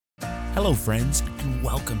Hello, friends, and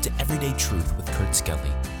welcome to Everyday Truth with Kurt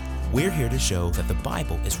Skelly. We're here to show that the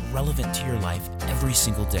Bible is relevant to your life every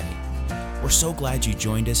single day. We're so glad you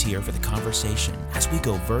joined us here for the conversation as we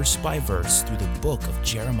go verse by verse through the book of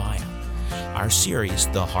Jeremiah. Our series,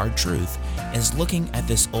 The Hard Truth, is looking at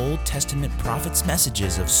this Old Testament prophet's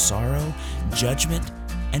messages of sorrow, judgment,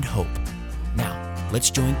 and hope. Now, let's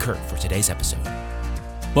join Kurt for today's episode.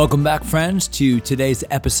 Welcome back, friends, to today's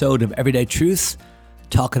episode of Everyday Truth.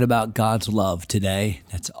 Talking about God's love today.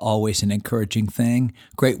 That's always an encouraging thing.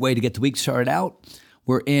 Great way to get the week started out.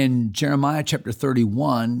 We're in Jeremiah chapter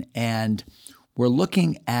 31, and we're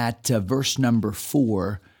looking at verse number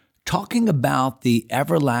 4, talking about the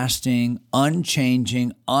everlasting,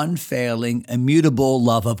 unchanging, unfailing, immutable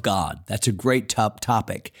love of God. That's a great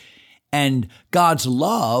topic. And God's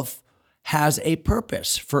love has a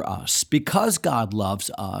purpose for us. Because God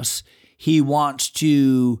loves us, He wants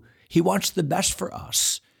the best for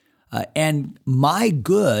us. And my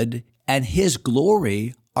good and His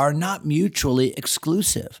glory are not mutually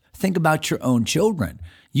exclusive. Think about your own children.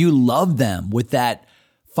 You love them with that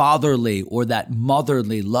fatherly or that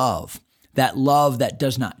motherly love that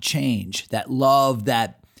does not change, that love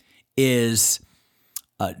that is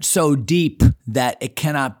so deep that it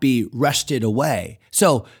cannot be wrested away.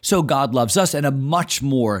 So God loves us in a much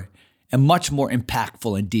more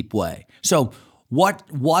impactful and deep way. So what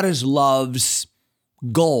is love's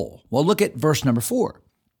goal? Well, look at verse number 4,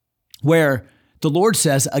 where the Lord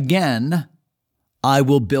says, "Again, I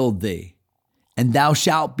will build thee, and thou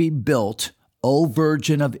shalt be built, O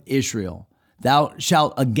Virgin of Israel. Thou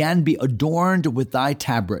shalt again be adorned with thy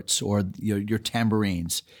tabrets," or your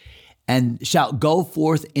tambourines, "and shalt go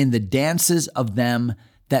forth in the dances of them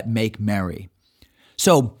that make merry."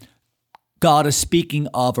 So God is speaking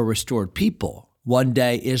of a restored people. One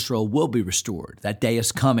day Israel will be restored. That day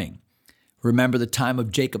is coming. Remember the time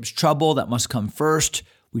of Jacob's trouble, that must come first.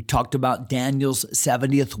 We talked about Daniel's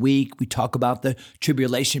 70th week. We talk about the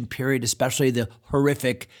tribulation period, especially the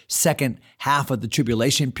horrific second half of the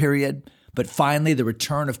tribulation period. But finally, the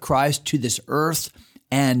return of Christ to this earth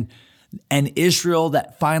and Israel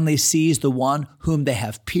that finally sees the one whom they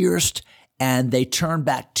have pierced and they turn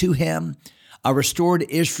back to Him. A restored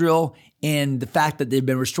Israel in the fact that they've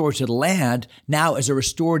been restored to the land, now as a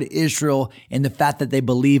restored Israel in the fact that they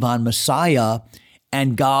believe on Messiah,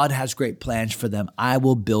 and God has great plans for them. I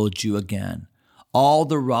will build you again. All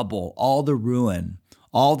the rubble, all the ruin,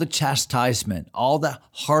 all the chastisement, all the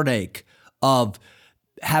heartache of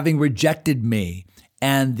having rejected me,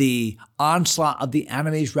 and the onslaught of the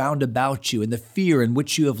enemies round about you, and the fear in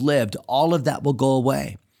which you have lived, all of that will go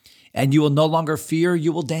away. And you will no longer fear,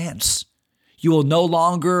 you will dance. You will no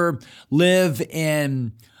longer live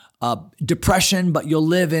in depression, but you'll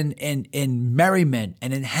live in merriment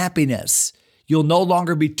and in happiness. You'll no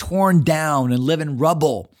longer be torn down and live in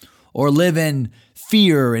rubble or live in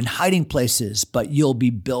fear and hiding places, but you'll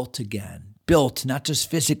be built again. Built, not just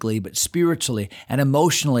physically, but spiritually and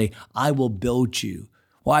emotionally. I will build you.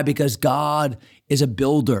 Why? Because God is a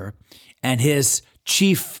builder, and His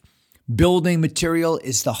chief building material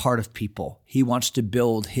is the heart of people. He wants to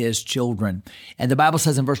build His children. And the Bible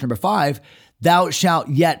says in verse number 5, "Thou shalt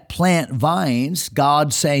yet plant vines,"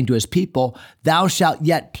 God saying to His people, "Thou shalt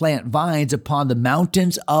yet plant vines upon the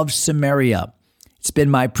mountains of Samaria." It's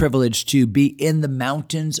been my privilege to be in the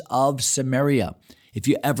mountains of Samaria. If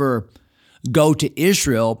you ever go to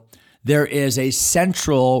Israel, there is a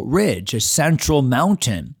central ridge, a central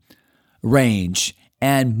mountain range.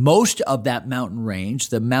 And most of that mountain range,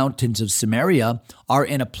 the mountains of Samaria, are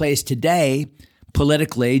in a place today,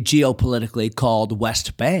 geopolitically called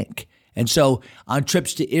West Bank. And so on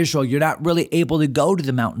trips to Israel, you're not really able to go to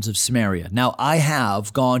the mountains of Samaria. Now, I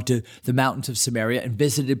have gone to the mountains of Samaria and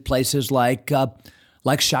visited places like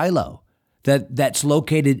Shiloh, that's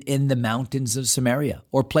located in the mountains of Samaria,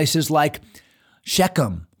 or places like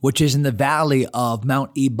Shechem, which is in the valley of Mount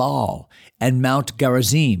Ebal and Mount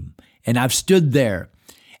Gerizim. And I've stood there.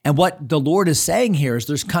 And what the Lord is saying here is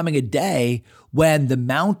there's coming a day when the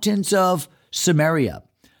mountains of Samaria,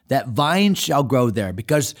 that vines shall grow there,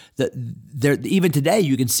 because even today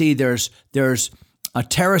you can see there's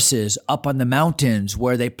terraces up on the mountains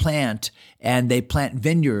where they plant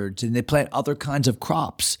vineyards and they plant other kinds of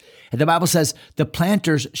crops. And the Bible says the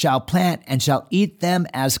planters shall plant and shall eat them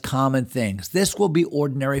as common things. This will be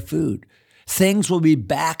ordinary food. Things will be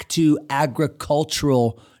back to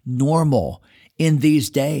agricultural normal in these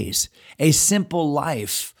days. A simple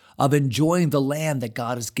life of enjoying the land that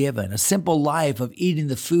God has given, a simple life of eating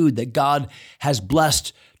the food that God has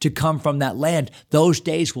blessed to come from that land. Those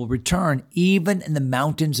days will return even in the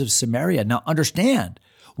mountains of Samaria. Now understand,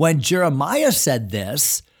 when Jeremiah said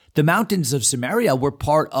this, The mountains of Samaria were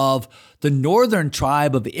part of the northern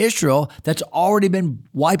tribe of Israel that's already been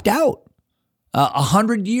wiped out.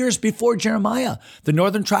 100 years before Jeremiah, the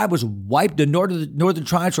northern tribe was wiped. The northern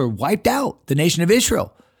tribes were wiped out, the nation of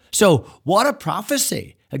Israel. So what a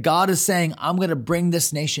prophecy. God is saying, I'm going to bring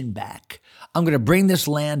this nation back. I'm going to bring this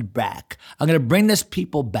land back. I'm going to bring this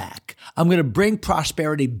people back. I'm going to bring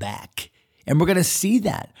prosperity back. And we're going to see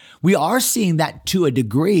that. We are seeing that to a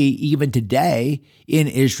degree even today in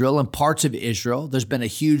Israel and parts of Israel. There's been a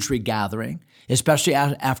huge regathering, especially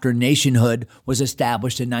after nationhood was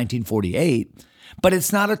established in 1948. But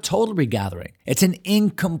it's not a total regathering. It's an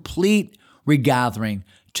incomplete regathering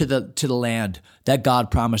to the land that God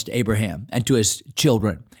promised Abraham and to his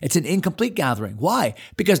children. It's an incomplete gathering. Why?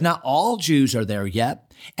 Because not all Jews are there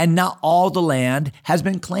yet, and not all the land has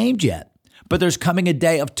been claimed yet. But there's coming a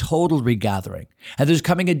day of total regathering. And there's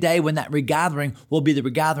coming a day when that regathering will be the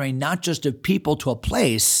regathering not just of people to a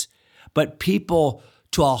place, but people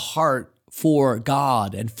to a heart for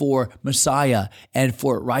God and for Messiah and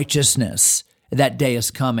for righteousness. That day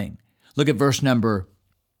is coming. Look at verse number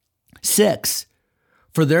 6.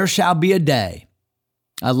 For there shall be a day.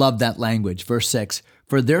 I love that language. Verse 6.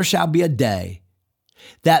 For there shall be a day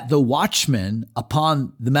that the watchman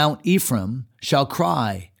upon the Mount Ephraim shall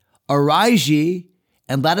cry, Arise ye,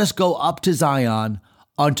 and let us go up to Zion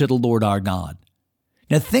unto the Lord our God.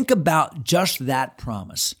 Now think about just that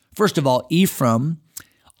promise. First of all, Ephraim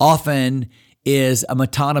often is a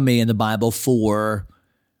metonymy in the Bible for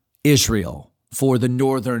Israel, for the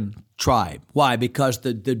northern tribe. Why? Because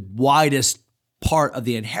the widest part of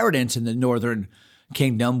the inheritance in the northern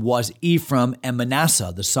kingdom was Ephraim and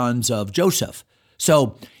Manasseh, the sons of Joseph.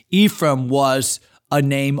 So Ephraim was a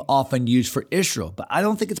name often used for Israel, but I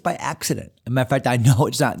don't think it's by accident. As a matter of fact, I know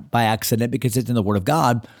it's not by accident because it's in the Word of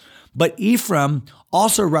God. But Ephraim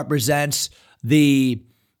also represents the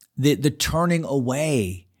turning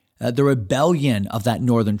away, the rebellion of that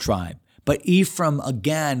northern tribe. But Ephraim,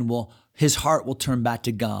 again, his heart will turn back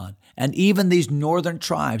to God. And even these northern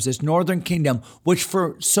tribes, this northern kingdom, which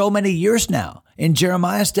for so many years now, in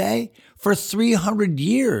Jeremiah's day, for 300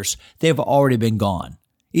 years, they've already been gone.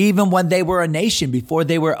 Even when they were a nation, before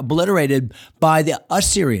they were obliterated by the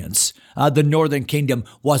Assyrians, the northern kingdom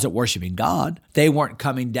wasn't worshiping God. They weren't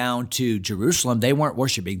coming down to Jerusalem. They weren't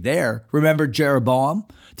worshiping there. Remember Jeroboam,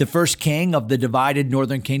 the first king of the divided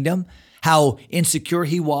northern kingdom, how insecure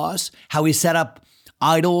he was, how he set up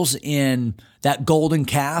idols in that golden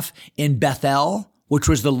calf in Bethel, which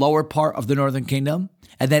was the lower part of the northern kingdom,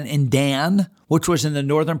 and then in Dan, which was in the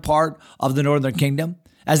northern part of the northern kingdom,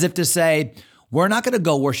 as if to say, we're not going to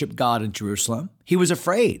go worship God in Jerusalem. He was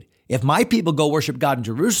afraid. If my people go worship God in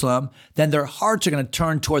Jerusalem, then their hearts are going to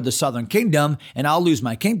turn toward the southern kingdom and I'll lose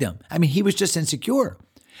my kingdom. I mean, he was just insecure.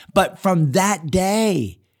 But from that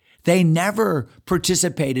day, they never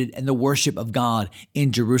participated in the worship of God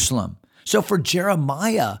in Jerusalem. So for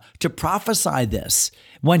Jeremiah to prophesy this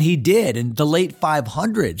when he did in the late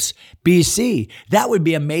 500s BC, that would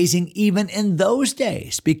be amazing even in those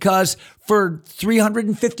days, because for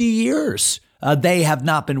 350 years, they have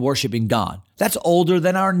not been worshiping God. That's older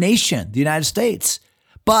than our nation, the United States.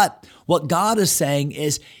 But what God is saying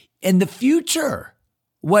is in the future,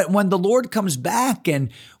 when the Lord comes back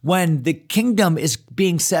and when the kingdom is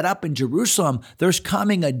being set up in Jerusalem, there's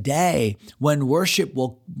coming a day when worship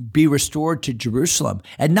will be restored to Jerusalem.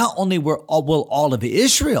 And not only will all of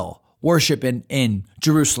Israel worship in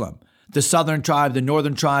Jerusalem, the southern tribe, the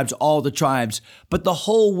northern tribes, all the tribes, but the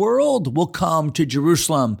whole world will come to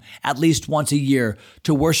Jerusalem at least once a year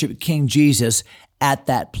to worship King Jesus at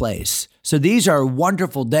that place. So these are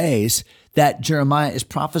wonderful days that Jeremiah is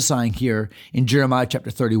prophesying here in Jeremiah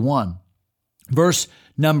chapter 31. Verse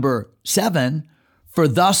number 7, for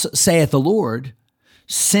thus saith the Lord,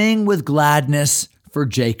 sing with gladness for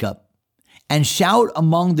Jacob, and shout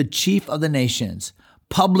among the chief of the nations,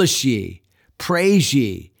 publish ye, praise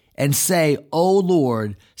ye, and say, O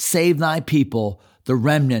Lord, save thy people, the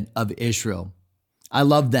remnant of Israel. I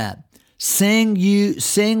love that. Sing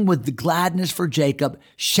with the gladness for Jacob,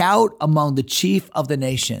 shout among the chief of the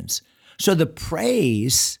nations. So the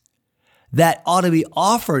praise that ought to be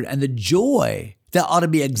offered and the joy that ought to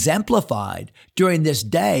be exemplified during this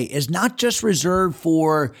day is not just reserved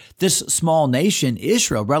for this small nation,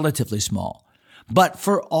 Israel, relatively small, but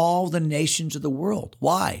for all the nations of the world.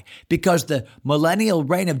 Why? Because the millennial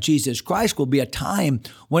reign of Jesus Christ will be a time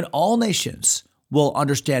when all nations will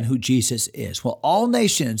understand who Jesus is. Well, all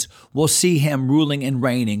nations will see him ruling and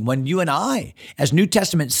reigning when you and I, as New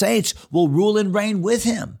Testament saints, will rule and reign with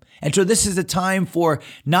him. And so this is a time for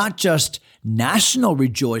not just national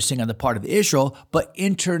rejoicing on the part of Israel, but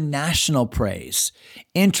international praise,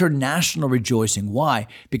 international rejoicing. Why?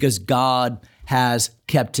 Because God has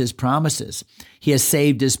kept his promises. He has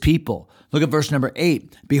saved his people. Look at verse number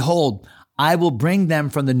 8. Behold, I will bring them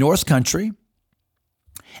from the north country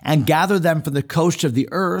and gather them from the coast of the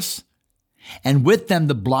earth, and with them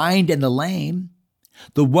the blind and the lame,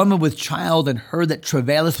 the woman with child and her that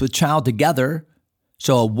travaileth with child together.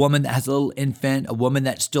 So a woman that has a little infant, a woman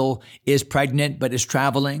that still is pregnant but is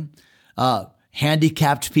traveling,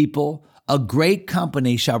 handicapped people, a great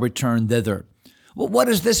company shall return thither. Well, what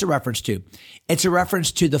is this a reference to? It's a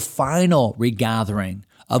reference to the final regathering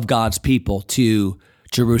of God's people to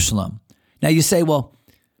Jerusalem. Now you say, well,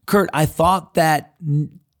 Kurt, I thought that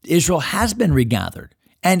Israel has been regathered.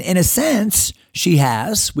 And in a sense, she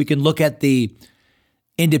has. We can look at the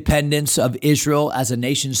independence of Israel as a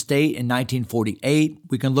nation state in 1948.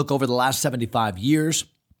 We can look over the last 75 years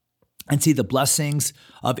and see the blessings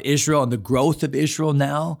of Israel and the growth of Israel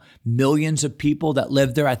now. Millions of people that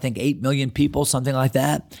live there, I think 8 million people, something like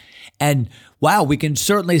that. And wow, we can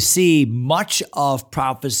certainly see much of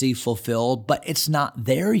prophecy fulfilled, but it's not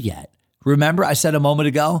there yet. Remember, I said a moment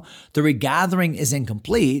ago, the regathering is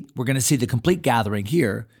incomplete. We're going to see the complete gathering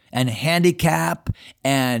here. And handicap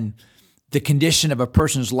and the condition of a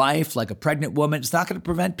person's life, like a pregnant woman, it's not going to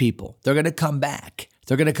prevent people. They're going to come back.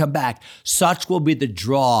 They're going to come back. Such will be the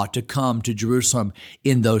draw to come to Jerusalem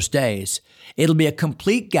in those days. It'll be a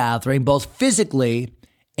complete gathering, both physically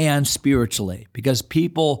and spiritually, because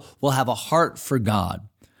people will have a heart for God.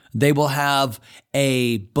 They will have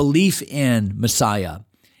a belief in Messiah.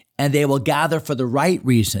 And they will gather for the right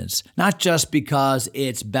reasons, not just because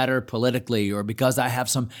it's better politically or because I have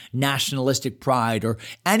some nationalistic pride or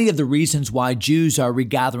any of the reasons why Jews are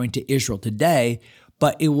regathering to Israel today,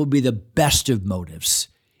 but it will be the best of motives.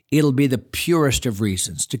 It'll be the purest of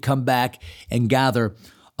reasons to come back and gather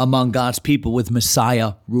among God's people with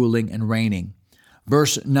Messiah ruling and reigning.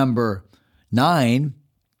 Verse number 9,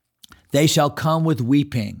 they shall come with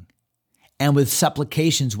weeping, and with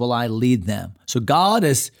supplications will I lead them. So God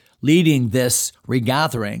is leading this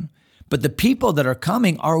regathering, but the people that are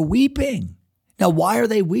coming are weeping. Now, why are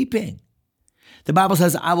they weeping? The Bible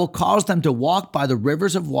says, I will cause them to walk by the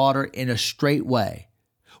rivers of water in a straight way,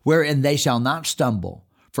 wherein they shall not stumble.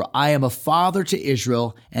 For I am a father to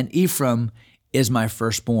Israel, and Ephraim is my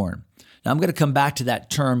firstborn. Now, I'm going to come back to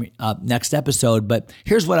that term next episode, but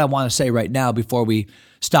here's what I want to say right now before we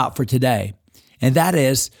stop for today. And that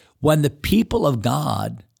is, when the people of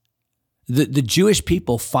God, the Jewish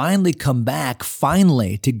people finally come back,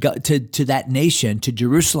 to go to that nation, to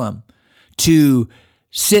Jerusalem, to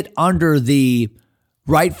sit under the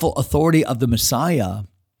rightful authority of the Messiah,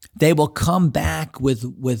 they will come back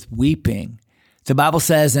with weeping. The Bible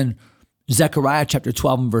says in Zechariah chapter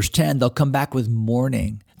 12 and verse 10, they'll come back with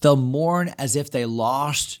mourning. They'll mourn as if they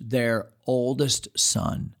lost their oldest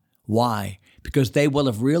son. Why? Because they will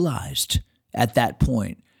have realized at that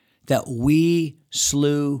point that we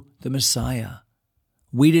slew the Messiah.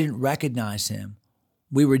 We didn't recognize him.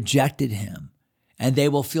 We rejected him. And they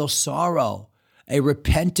will feel sorrow, a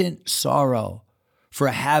repentant sorrow for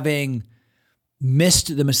having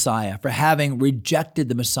missed the Messiah, for having rejected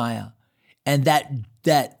the Messiah. And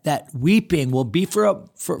that weeping will be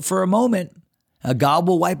for a moment. God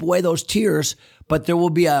will wipe away those tears, but there will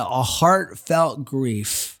be a heartfelt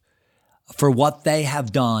grief for what they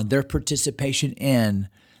have done, their participation in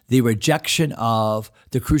the rejection of,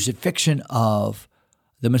 the crucifixion of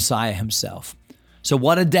the Messiah himself. So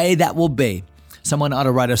what a day that will be. Someone ought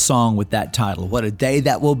to write a song with that title. What a day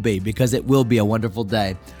that will be, because it will be a wonderful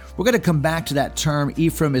day. We're going to come back to that term,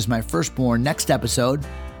 Ephraim is my firstborn, next episode,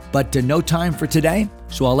 but no time for today,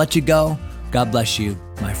 so I'll let you go. God bless you,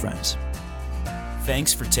 my friends.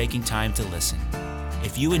 Thanks for taking time to listen.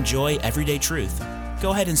 If you enjoy Everyday Truth,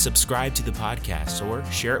 go ahead and subscribe to the podcast or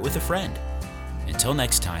share it with a friend. Until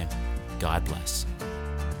next time, God bless.